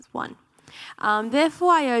1.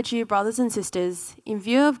 Therefore, I urge you, brothers and sisters, in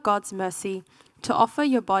view of God's mercy, to offer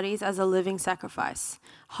your bodies as a living sacrifice,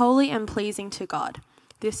 holy and pleasing to God.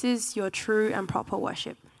 This is your true and proper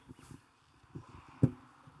worship.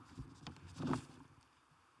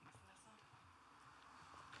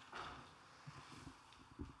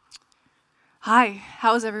 Hi,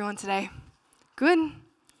 how is everyone today? Good?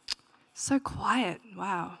 So quiet,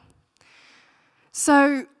 wow.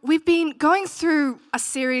 So we've been going through a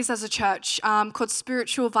series as a church called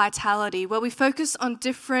Spiritual Vitality, where we focus on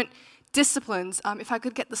different disciplines. If I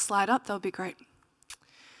could get the slide up, that would be great.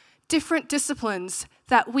 Different disciplines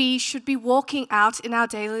that we should be walking out in our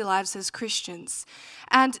daily lives as Christians.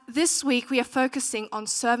 And this week we are focusing on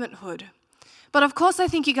servanthood. But of course, I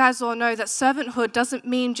think you guys all know that servanthood doesn't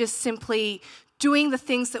mean just simply doing the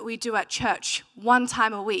things that we do at church one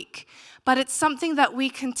time a week, but it's something that we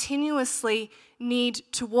continuously need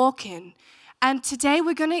to walk in. And today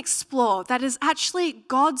we're going to explore that is actually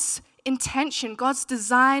God's intention, God's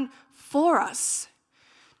design for us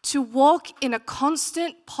to walk in a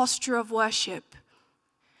constant posture of worship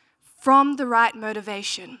from the right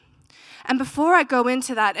motivation. And before I go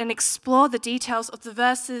into that and explore the details of the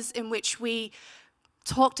verses in which we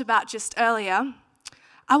talked about just earlier,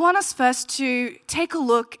 I want us first to take a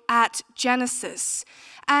look at Genesis,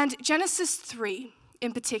 and Genesis 3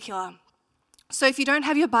 in particular. So if you don't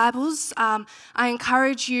have your Bibles, I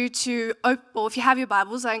encourage you to, or if you have your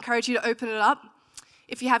Bibles, I encourage you to open it up.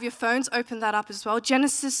 If you have your phones, open that up as well.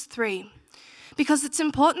 Genesis 3. Because it's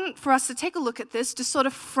important for us to take a look at this to sort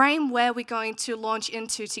of frame where we're going to launch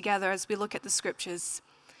into together as we look at the scriptures.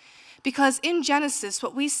 Because in Genesis,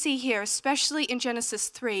 what we see here, especially in Genesis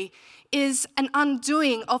 3, is an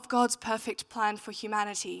undoing of God's perfect plan for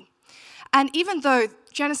humanity. And even though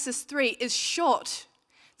Genesis 3 is short,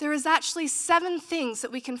 there is actually 7 things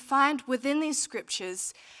that we can find within these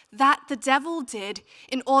scriptures that the devil did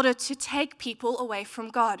in order to take people away from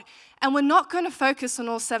God. And we're not going to focus on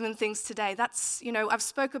all 7 things today. That's, I've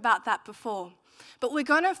spoke about that before. But we're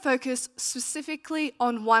going to focus specifically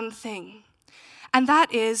on one thing. And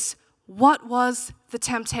that is, what was the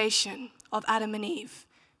temptation of Adam and Eve?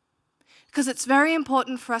 Because it's very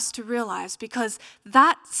important for us to realize, because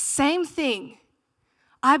that same thing,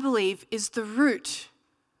 I believe, is the root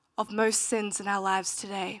of most sins in our lives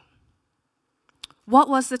today. What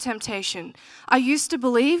was the temptation? I used to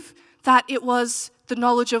believe that it was the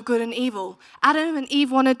knowledge of good and evil. Adam and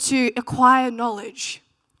Eve wanted to acquire knowledge.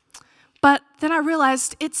 But then I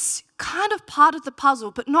realized it's kind of part of the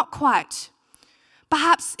puzzle, but not quite.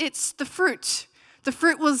 Perhaps it's the fruit. The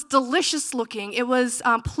fruit was delicious looking. It was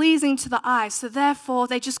pleasing to the eye, so therefore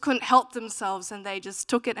they just couldn't help themselves and they just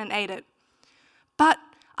took it and ate it. But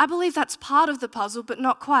I believe that's part of the puzzle, but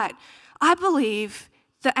not quite. I believe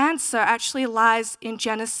the answer actually lies in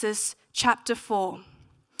Genesis chapter 4.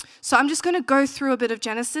 So I'm just going to go through a bit of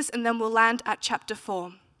Genesis and then we'll land at chapter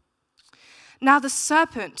 4. Now the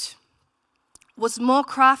serpent was more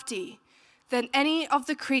crafty than any of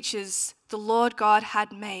the creatures the Lord God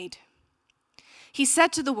had made. He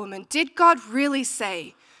said to the woman, "Did God really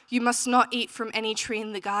say, 'You must not eat from any tree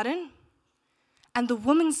in the garden?' And the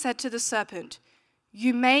woman said to the serpent,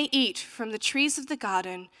 'You may eat from the trees of the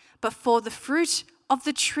garden, but for the fruit of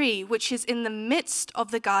the tree which is in the midst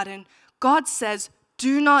of the garden, God says,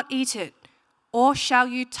 do not eat it, or shall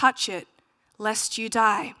you touch it, lest you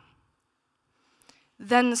die.'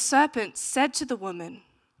 Then the serpent said to the woman,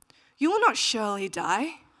 'You will not surely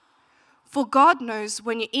die, for God knows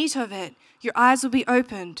when you eat of it, your eyes will be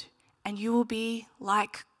opened, and you will be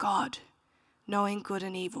like God, knowing good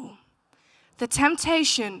and evil.'" The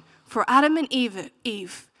temptation for Adam and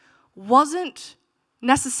Eve wasn't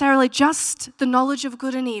necessarily just the knowledge of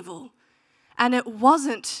good and evil, and it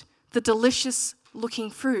wasn't the delicious looking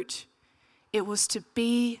fruit. It was to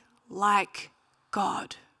be like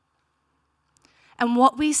God. And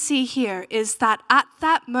what we see here is that at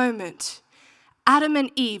that moment, Adam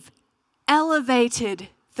and Eve elevated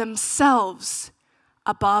themselves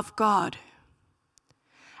above God.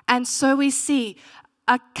 And so we see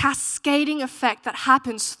a cascading effect that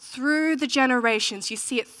happens through the generations. You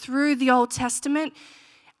see it through the Old Testament.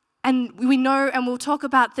 And we know, and we'll talk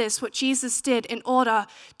about this, what Jesus did in order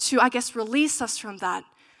to, release us from that.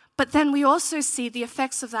 But then we also see the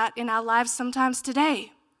effects of that in our lives sometimes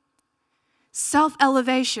today.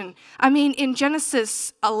 Self-elevation. In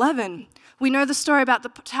Genesis 11, we know the story about the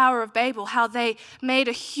Tower of Babel, how they made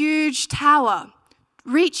a huge tower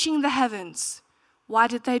reaching the heavens. Why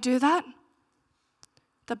did they do that?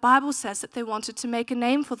 The Bible says that they wanted to make a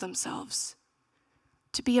name for themselves,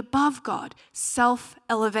 to be above God,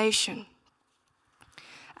 self-elevation.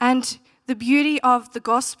 And The beauty of the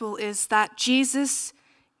gospel is that Jesus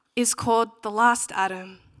is called the last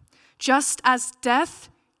Adam. Just as death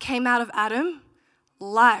came out of Adam,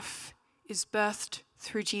 life is birthed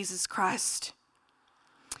through Jesus Christ.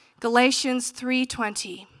 Galatians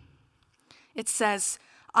 3:20, it says,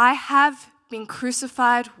 I have been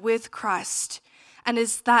crucified with Christ, and it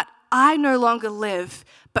is that I no longer live,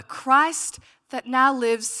 but Christ that now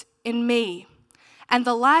lives in me. And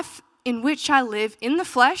the life in which I live in the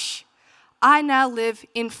flesh, I now live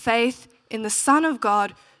in faith in the Son of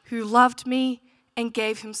God who loved me and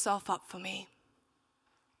gave himself up for me.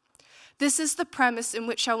 This is the premise in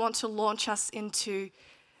which I want to launch us into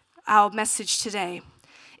our message today,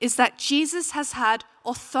 is that Jesus has had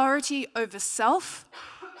authority over self,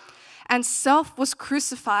 and self was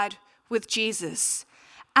crucified with Jesus.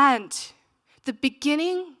 And the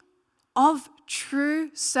beginning of true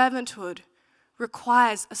servanthood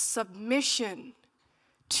requires a submission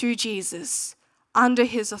to Jesus under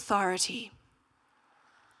his authority.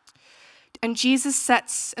 And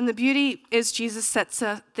the beauty is Jesus sets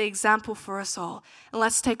the example for us all. And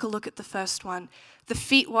let's take a look at the first one, the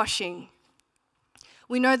feet washing.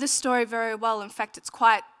 We know this story very well. In fact, it's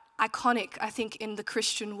quite iconic, I think, in the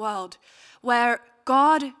Christian world, where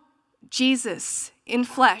God, Jesus in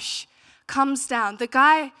flesh, comes down. The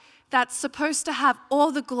guy that's supposed to have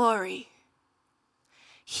all the glory,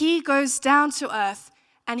 he goes down to earth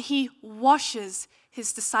and he washes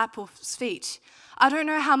his disciples' feet. I don't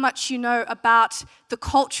know how much you know about the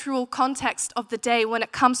cultural context of the day when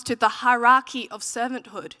it comes to the hierarchy of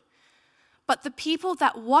servanthood, but the people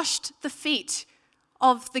that washed the feet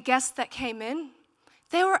of the guests that came in,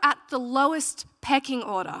 they were at the lowest pecking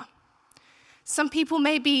order. Some people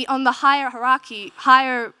may be on the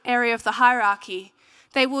higher area of the hierarchy.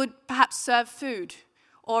 They would perhaps serve food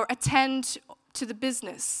or attend to the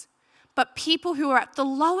business. But people who were at the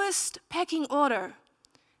lowest pecking order,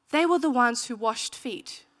 they were the ones who washed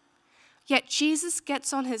feet. Yet Jesus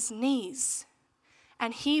gets on his knees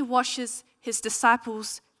and he washes his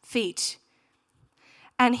disciples' feet.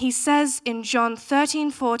 And he says in John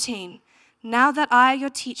 13:14, now that I, your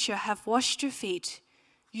teacher, have washed your feet,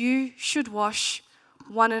 you should wash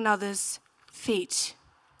one another's feet.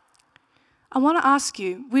 I want to ask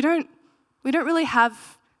you, we don't really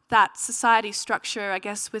have that society structure, I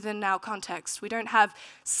guess, within our context. We don't have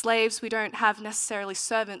slaves, we don't have necessarily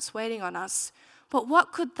servants waiting on us. But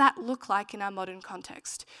what could that look like in our modern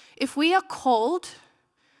context? If we are called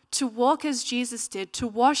to walk as Jesus did, to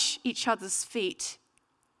wash each other's feet,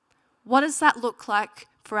 what does that look like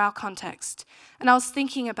for our context? And I was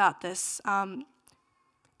thinking about this.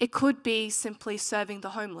 It could be simply serving the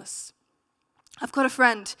homeless. I've got a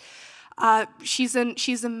friend. She's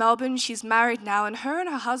in Melbourne. She's married now, and her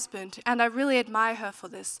husband, and I really admire her for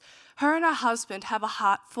this, her and her husband have a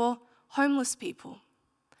heart for homeless people.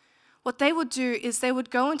 What they would do is they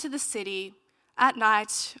would go into the city at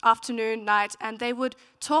night, afternoon, night, and they would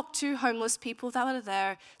talk to homeless people that were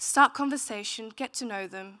there, start conversation, get to know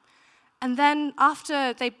them. And then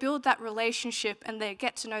after they build that relationship and they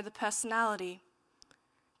get to know the personality,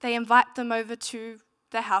 they invite them over to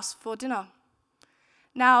their house for dinner.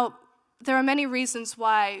 Now, there are many reasons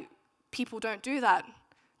why people don't do that.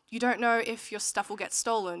 You don't know if your stuff will get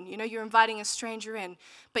stolen. You know, you're inviting a stranger in.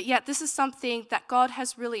 But yet this is something that God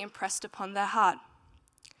has really impressed upon their heart.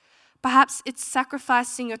 Perhaps it's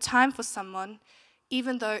sacrificing your time for someone,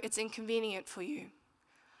 even though it's inconvenient for you.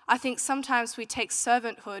 I think sometimes we take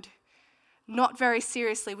servanthood not very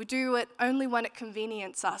seriously. We do it only when it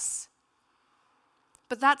conveniences us.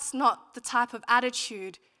 But that's not the type of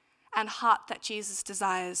attitude and heart that Jesus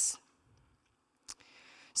desires.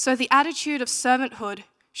 So the attitude of servanthood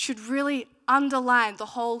should really underline the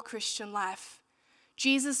whole Christian life.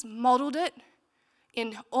 Jesus modeled it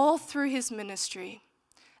in all through his ministry.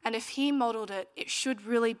 And if he modeled it, it should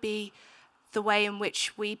really be the way in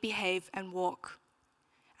which we behave and walk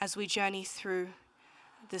as we journey through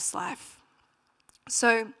this life.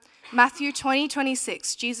 So Matthew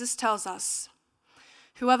 20:26, Jesus tells us,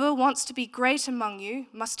 whoever wants to be great among you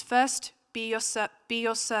must first be your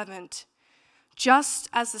servant, just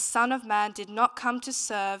as the Son of Man did not come to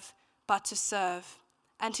serve, but to serve,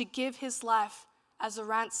 and to give his life as a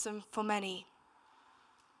ransom for many.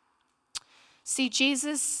 See,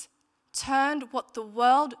 Jesus turned what the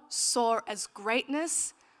world saw as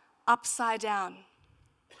greatness upside down.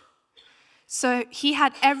 So he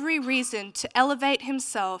had every reason to elevate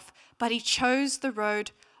himself, but he chose the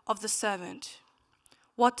road of the servant.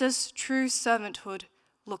 What does true servanthood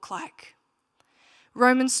look like?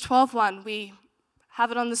 Romans 12:1, we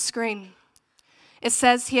have it on the screen. It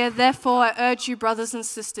says here, therefore I urge you, brothers and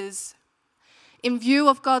sisters, in view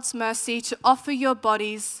of God's mercy, to offer your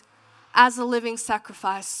bodies as a living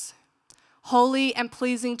sacrifice, holy and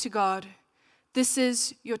pleasing to God. This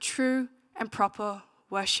is your true and proper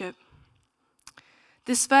worship.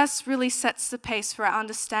 This verse really sets the pace for our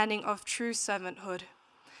understanding of true servanthood.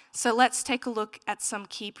 So let's take a look at some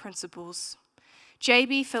key principles.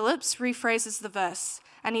 J.B. Phillips rephrases the verse,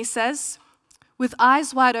 and he says, "With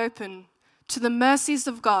eyes wide open to the mercies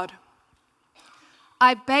of God,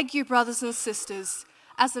 I beg you, brothers and sisters,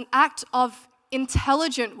 as an act of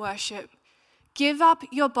intelligent worship, give up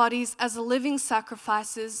your bodies as a living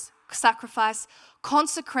sacrifice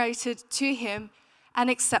consecrated to Him and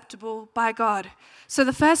acceptable by God." So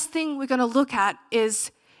the first thing we're going to look at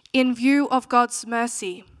is in view of God's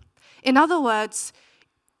mercy. In other words,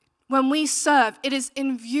 when we serve, it is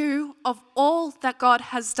in view of all that God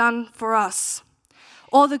has done for us,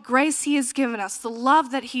 all the grace He has given us, the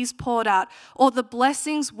love that He's poured out, all the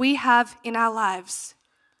blessings we have in our lives.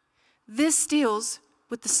 This deals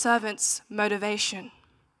with the servant's motivation.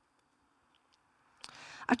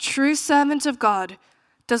 A true servant of God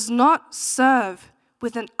does not serve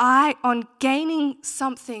with an eye on gaining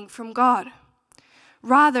something from God.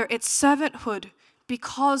 Rather, it's servanthood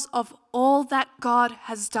because of all that God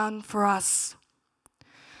has done for us.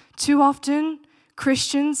 Too often,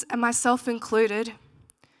 Christians, and myself included,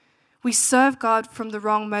 we serve God from the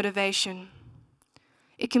wrong motivation.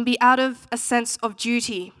 It can be out of a sense of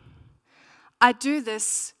duty. I do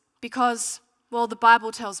this because, well, the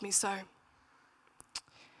Bible tells me so.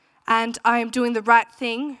 And I am doing the right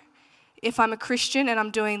thing if I'm a Christian and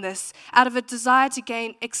I'm doing this, out of a desire to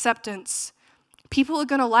gain acceptance. People are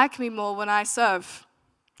going to like me more when I serve.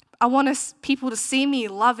 I want people to see me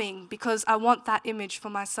loving because I want that image for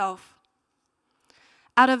myself.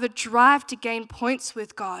 Out of a drive to gain points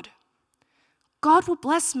with God. God will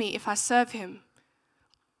bless me if I serve Him.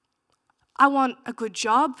 I want a good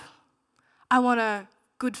job. I want a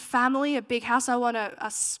good family, a big house. I want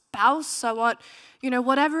a spouse. I want,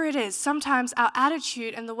 whatever it is. Sometimes our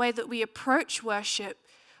attitude and the way that we approach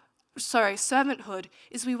servanthood,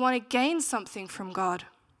 is we want to gain something from God.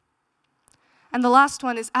 And the last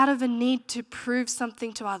one is out of a need to prove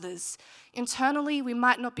something to others. Internally, we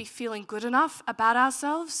might not be feeling good enough about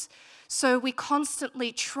ourselves, so we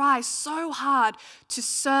constantly try so hard to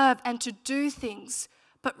serve and to do things,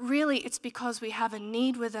 but really it's because we have a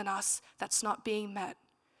need within us that's not being met.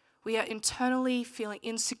 We are internally feeling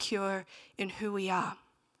insecure in who we are.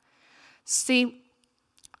 See,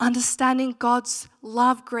 understanding God's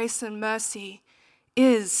love, grace, and mercy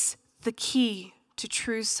is the key to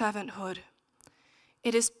true servanthood.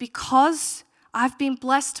 It is because I've been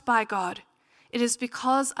blessed by God. It is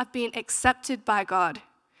because I've been accepted by God.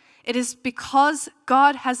 It is because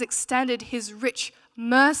God has extended His rich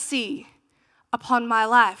mercy upon my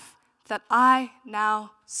life that I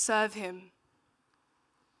now serve Him.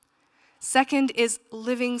 Second is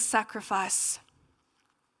living sacrifice.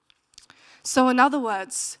 So in other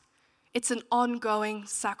words, it's an ongoing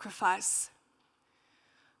sacrifice.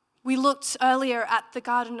 We looked earlier at the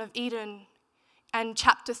Garden of Eden and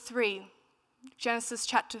chapter 3, Genesis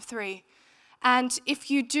chapter 3. And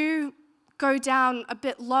if you do go down a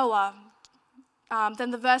bit lower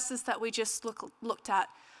than the verses that we just looked at,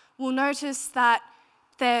 we'll notice that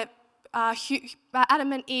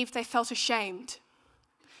Adam and Eve, they felt ashamed.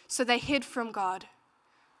 So they hid from God.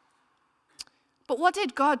 But what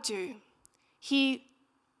did God do? He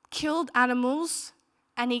killed animals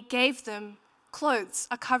and He gave them clothes,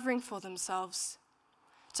 a covering for themselves,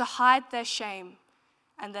 to hide their shame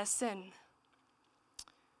and their sin.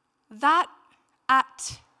 That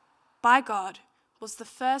act by God was the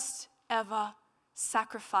first ever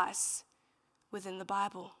sacrifice within the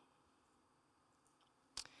Bible.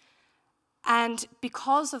 And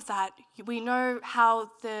because of that, we know how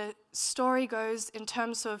the story goes in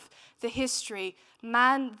terms of the history.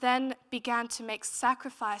 Man then began to make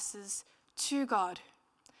sacrifices to God.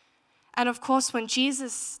 And of course, when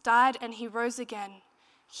Jesus died and He rose again,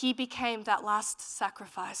 He became that last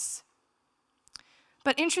sacrifice.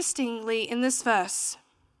 But interestingly, in this verse,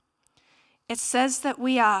 it says that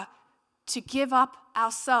we are to give up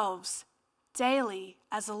ourselves daily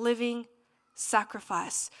as a living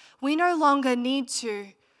sacrifice. We no longer need to,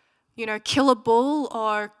 kill a bull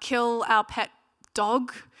or kill our pet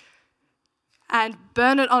dog and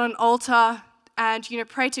burn it on an altar and,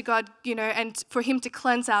 pray to God, and for Him to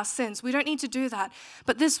cleanse our sins. We don't need to do that.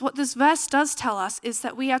 But what this verse does tell us is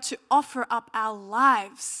that we are to offer up our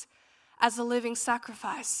lives as a living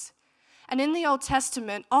sacrifice. And in the Old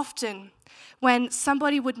Testament, often when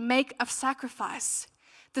somebody would make a sacrifice,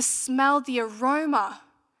 the smell, the aroma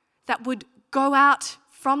that would go out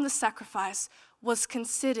from the sacrifice was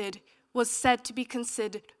said to be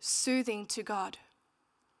considered soothing to God.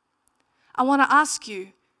 I want to ask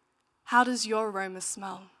you, how does your aroma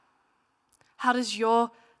smell? How does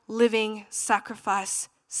your living sacrifice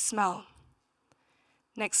smell?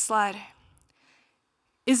 Next slide.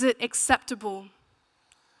 Is it acceptable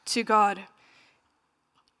to God?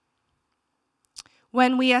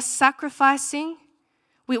 When we are sacrificing,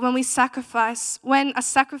 when a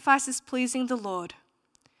sacrifice is pleasing the Lord,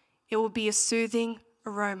 it will be a soothing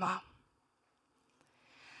aroma.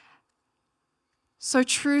 So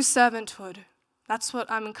true servanthood, that's what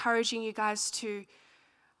I'm encouraging you guys to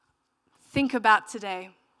think about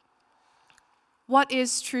today. What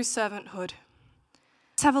is true servanthood?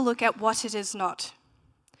 Let's have a look at what it is not.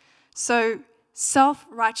 So,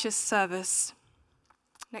 self-righteous service.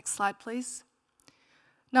 Next slide, please.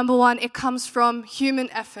 Number one, it comes from human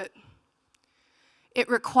effort. It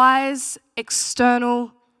requires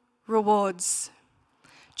external rewards.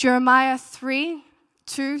 Jeremiah 13.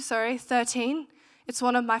 It's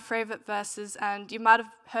one of my favorite verses, and you might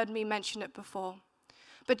have heard me mention it before.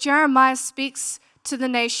 But Jeremiah speaks to the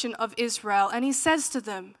nation of Israel, and he says to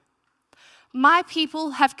them, "My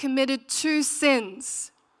people have committed two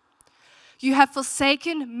sins. You have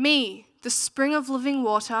forsaken me, the spring of living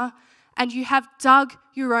water, and you have dug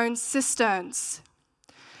your own cisterns."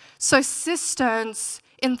 So cisterns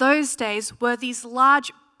in those days were these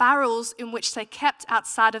large barrels in which they kept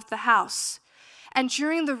outside of the house. And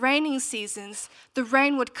during the raining seasons, the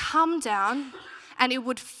rain would come down and it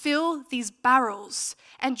would fill these barrels.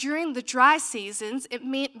 And during the dry seasons, it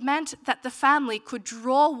meant that the family could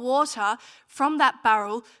draw water from that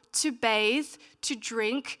barrel to bathe, to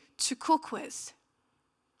drink, to cook with.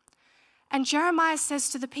 And Jeremiah says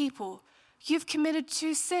to the people, "You've committed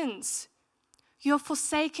two sins. You have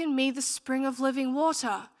forsaken me, the spring of living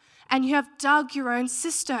water, and you have dug your own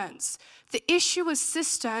cisterns." The issue with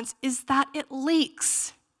cisterns is that it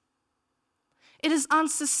leaks. It is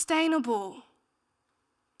unsustainable.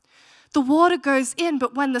 The water goes in,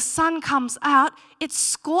 but when the sun comes out, it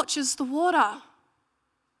scorches the water.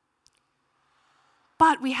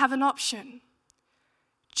 But we have an option.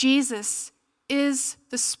 Jesus is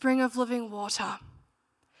the spring of living water.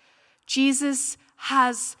 Jesus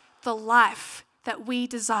has the life that we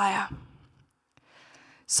desire.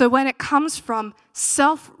 So when it comes from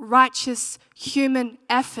self-righteous human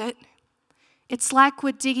effort, it's like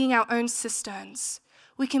we're digging our own cisterns.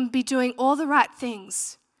 We can be doing all the right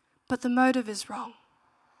things, but the motive is wrong.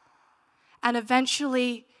 And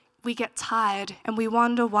eventually we get tired and we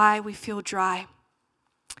wonder why we feel dry.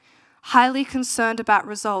 Highly concerned about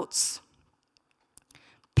results.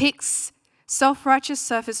 Self-righteous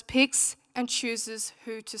service picks and chooses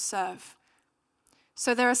who to serve.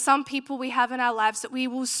 So there are some people we have in our lives that we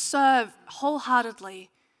will serve wholeheartedly,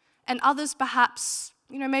 and others perhaps,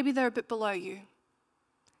 maybe they're a bit below you.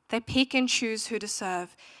 They pick and choose who to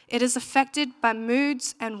serve. It is affected by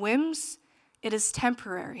moods and whims. It is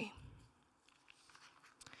temporary.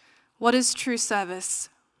 What is true service?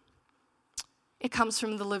 It comes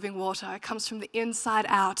from the living water. It comes from the inside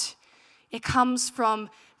out. It comes from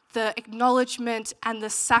the acknowledgement and the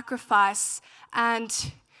sacrifice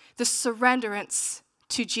and the surrenderance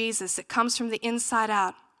to Jesus. It comes from the inside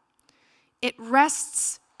out. It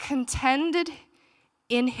rests contented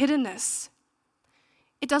in hiddenness.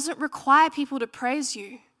 It doesn't require people to praise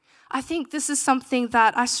you. I think this is something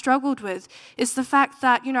that I struggled with, is the fact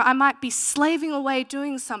that, I might be slaving away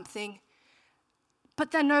doing something,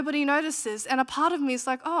 but then nobody notices. And a part of me is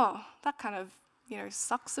like, oh, that kind of,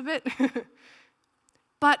 sucks a bit.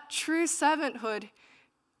 But true servanthood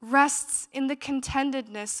rests in the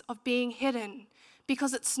contentedness of being hidden,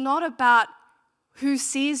 because it's not about who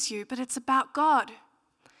sees you, but it's about God.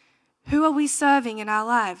 Who are we serving in our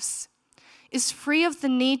lives? Is free of the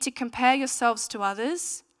need to compare yourselves to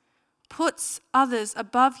others, puts others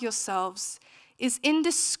above yourselves, is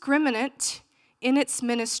indiscriminate in its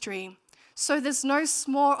ministry. So there's no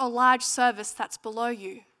small or large service that's below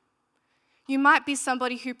you. You might be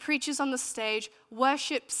somebody who preaches on the stage,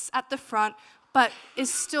 worships at the front, but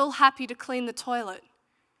is still happy to clean the toilet.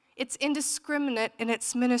 It's indiscriminate in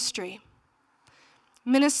its ministry.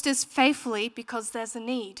 Ministers faithfully because there's a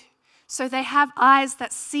need. So they have eyes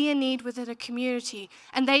that see a need within a community,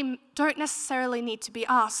 and they don't necessarily need to be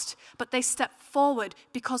asked, but they step forward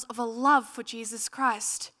because of a love for Jesus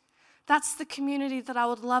Christ. That's the community that I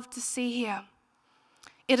would love to see here.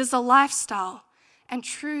 It is a lifestyle, and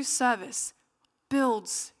true service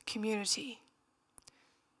builds community.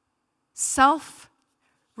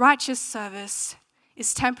 Self-righteous service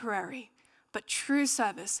is temporary, but true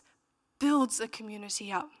service builds a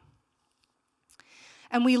community up.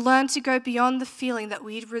 and we learn to go beyond the feeling that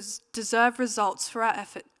we deserve results for our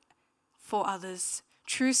effort for others.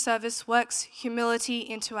 True service works humility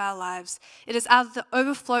into our lives. It is out of the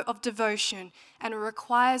overflow of devotion, and it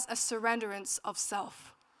requires a surrenderance of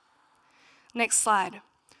self. Next slide.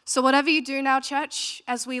 So whatever you do now, church,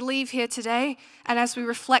 as we leave here today and as we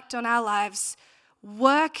reflect on our lives,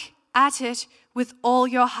 work at it with all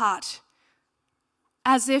your heart,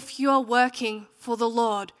 as if you're working for the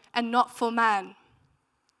Lord and not for man.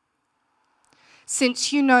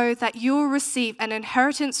 Since you know that you will receive an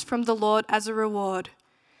inheritance from the Lord as a reward.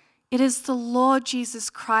 It is the Lord Jesus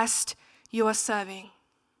Christ you are serving.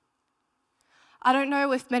 I don't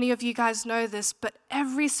know if many of you guys know this, but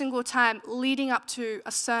every single time leading up to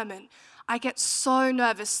a sermon, I get so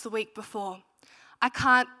nervous the week before. I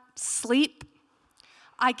can't sleep.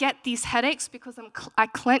 I get these headaches because I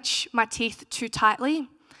clench my teeth too tightly.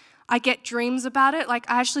 I get dreams about it. Like,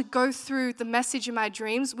 I actually go through the message in my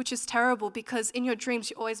dreams, which is terrible because in your dreams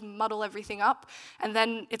you always muddle everything up, and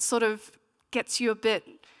then it sort of gets you a bit,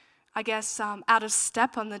 I guess, out of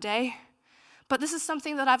step on the day. But this is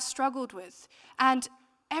something that I've struggled with. And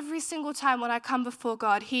every single time when I come before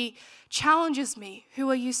God, He challenges me. Who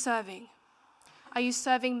are you serving? Are you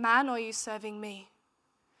serving man or are you serving me?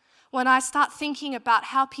 When I start thinking about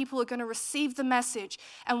how people are going to receive the message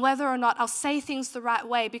and whether or not I'll say things the right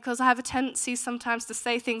way, because I have a tendency sometimes to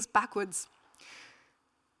say things backwards.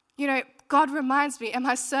 God reminds me,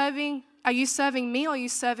 are you serving me or are you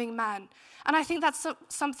serving man? And I think that's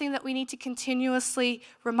something that we need to continuously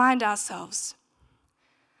remind ourselves.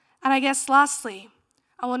 And I guess lastly,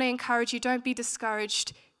 I want to encourage you, don't be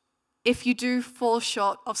discouraged if you do fall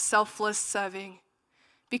short of selfless serving,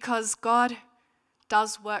 because God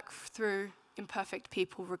does work through imperfect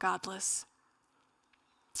people regardless.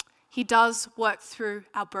 He does work through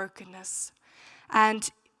our brokenness. And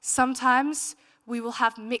sometimes we will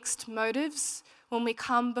have mixed motives when we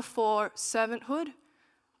come before servanthood,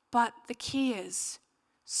 but the key is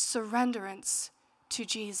surrenderance to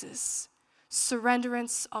Jesus.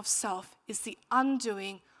 Surrenderance of self is the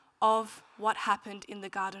undoing of what happened in the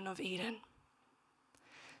Garden of Eden.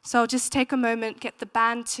 So I'll just take a moment, get the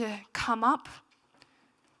band to come up.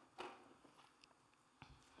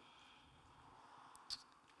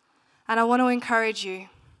 And I want to encourage you,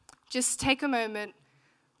 just take a moment,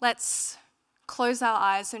 let's close our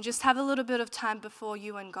eyes and just have a little bit of time before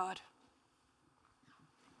you and God.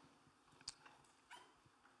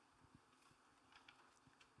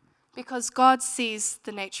 Because God sees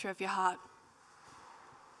the nature of your heart.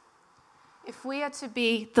 If we are to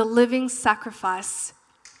be the living sacrifice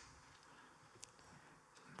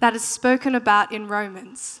that is spoken about in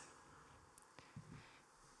Romans,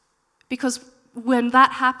 because when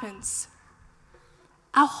that happens,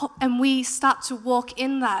 and we start to walk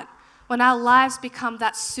in that, when our lives become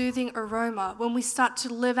that soothing aroma, when we start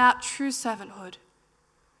to live out true servanthood,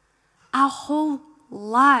 our whole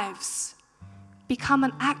lives become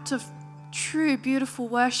an act of true, beautiful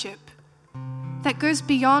worship that goes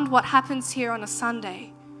beyond what happens here on a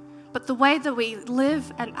Sunday. But the way that we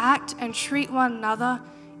live and act and treat one another,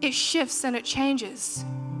 it shifts and it changes.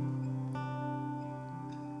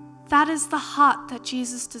 That is the heart that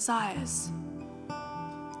Jesus desires.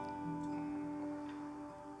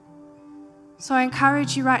 So I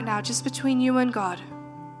encourage you right now, just between you and God,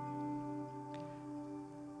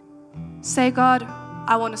 say, God,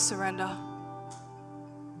 I want to surrender.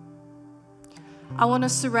 I want to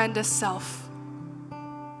surrender self.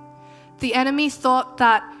 The enemy thought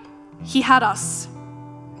that he had us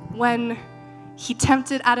when he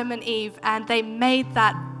tempted Adam and Eve, and they made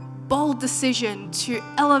that bold decision to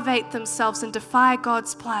elevate themselves and defy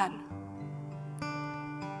God's plan.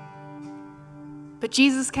 But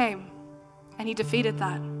Jesus came and He defeated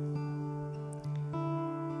that.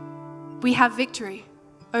 We have victory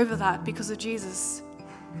over that because of Jesus.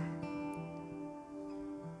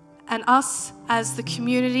 And us as the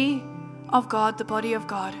community of God, the body of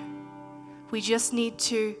God, we just need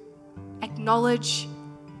to acknowledge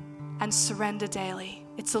and surrender daily.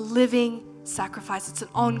 It's a living sacrifice. It's an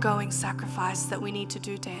ongoing sacrifice that we need to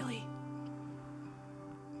do daily.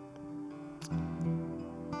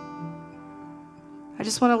 I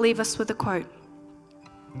just want to leave us with a quote.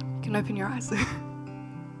 You can open your eyes.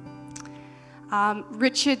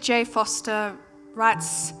 Richard J. Foster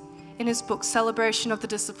writes in his book, Celebration of the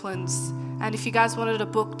Disciplines. And if you guys wanted a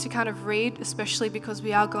book to kind of read, especially because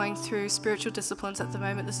we are going through spiritual disciplines at the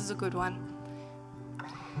moment, this is a good one.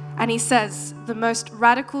 And he says, the most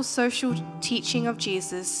radical social teaching of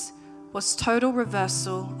Jesus was total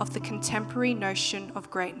reversal of the contemporary notion of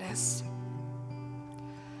greatness.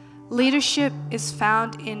 Leadership is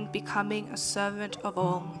found in becoming a servant of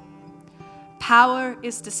all. Power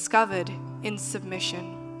is discovered in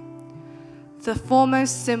submission. The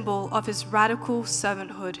foremost symbol of his radical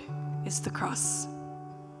servanthood is the cross.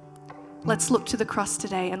 Let's look to the cross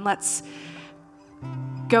today and let's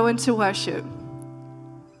go into worship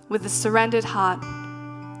with a surrendered heart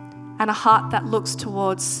and a heart that looks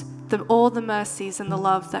towards all the mercies and the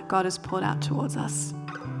love that God has poured out towards us.